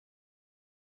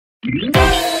Audio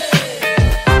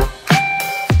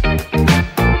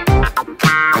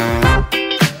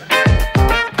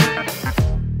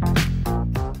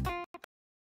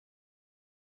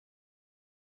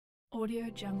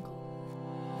Jungle.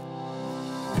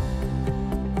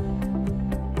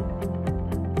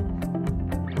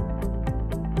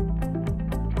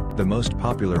 The most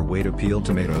popular way to peel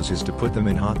tomatoes is to put them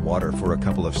in hot water for a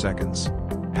couple of seconds.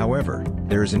 However,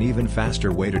 there is an even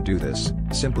faster way to do this.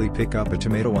 Simply pick up a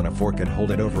tomato on a fork and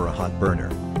hold it over a hot burner.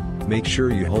 Make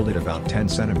sure you hold it about 10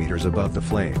 centimeters above the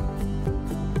flame.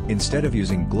 Instead of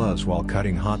using gloves while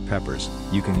cutting hot peppers,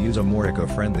 you can use a more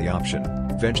eco-friendly option,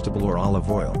 vegetable or olive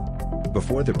oil.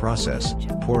 Before the process,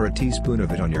 pour a teaspoon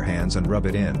of it on your hands and rub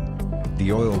it in.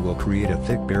 The oil will create a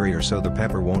thick barrier so the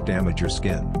pepper won't damage your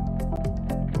skin.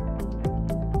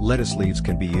 Lettuce leaves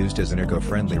can be used as an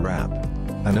eco-friendly wrap.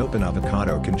 An open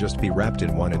avocado can just be wrapped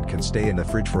in one and can stay in the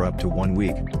fridge for up to 1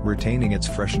 week, retaining its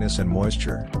freshness and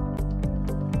moisture.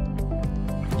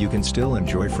 You can still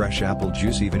enjoy fresh apple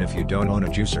juice even if you don't own a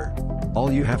juicer.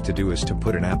 All you have to do is to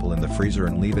put an apple in the freezer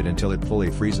and leave it until it fully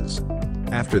freezes.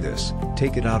 After this,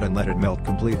 take it out and let it melt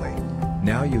completely.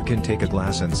 Now you can take a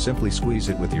glass and simply squeeze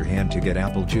it with your hand to get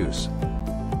apple juice.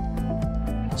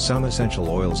 Some essential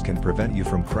oils can prevent you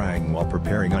from crying while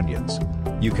preparing onions.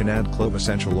 You can add clove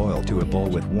essential oil to a bowl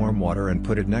with warm water and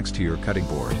put it next to your cutting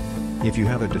board. If you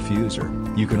have a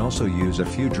diffuser, you can also use a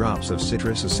few drops of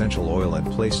citrus essential oil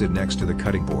and place it next to the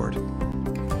cutting board.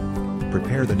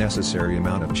 Prepare the necessary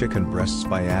amount of chicken breasts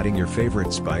by adding your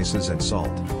favorite spices and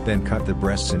salt, then cut the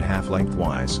breasts in half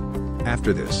lengthwise.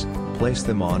 After this, place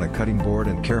them on a cutting board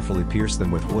and carefully pierce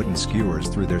them with wooden skewers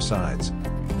through their sides.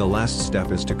 The last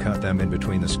step is to cut them in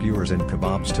between the skewers and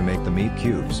kebabs to make the meat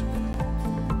cubes.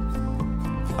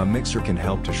 A mixer can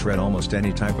help to shred almost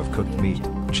any type of cooked meat,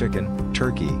 chicken,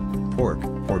 turkey, pork,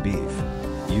 or beef.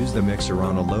 Use the mixer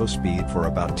on a low speed for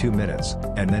about 2 minutes,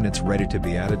 and then it's ready to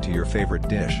be added to your favorite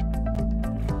dish.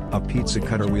 A pizza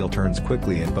cutter wheel turns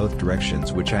quickly in both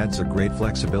directions, which adds a great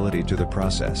flexibility to the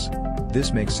process.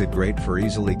 This makes it great for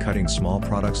easily cutting small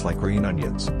products like green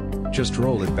onions. Just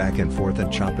roll it back and forth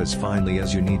and chop as finely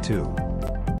as you need to.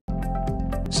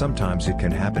 Sometimes it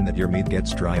can happen that your meat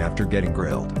gets dry after getting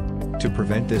grilled. To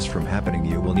prevent this from happening,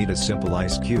 you will need a simple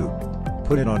ice cube.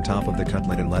 Put it on top of the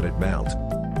cutlet and let it melt.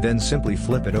 Then simply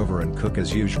flip it over and cook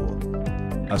as usual.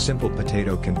 A simple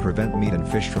potato can prevent meat and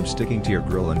fish from sticking to your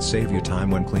grill and save you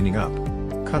time when cleaning up.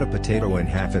 Cut a potato in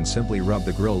half and simply rub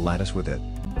the grill lattice with it.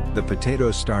 The potato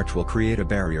starch will create a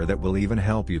barrier that will even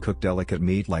help you cook delicate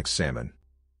meat like salmon.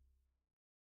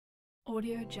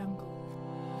 Audio Jungle.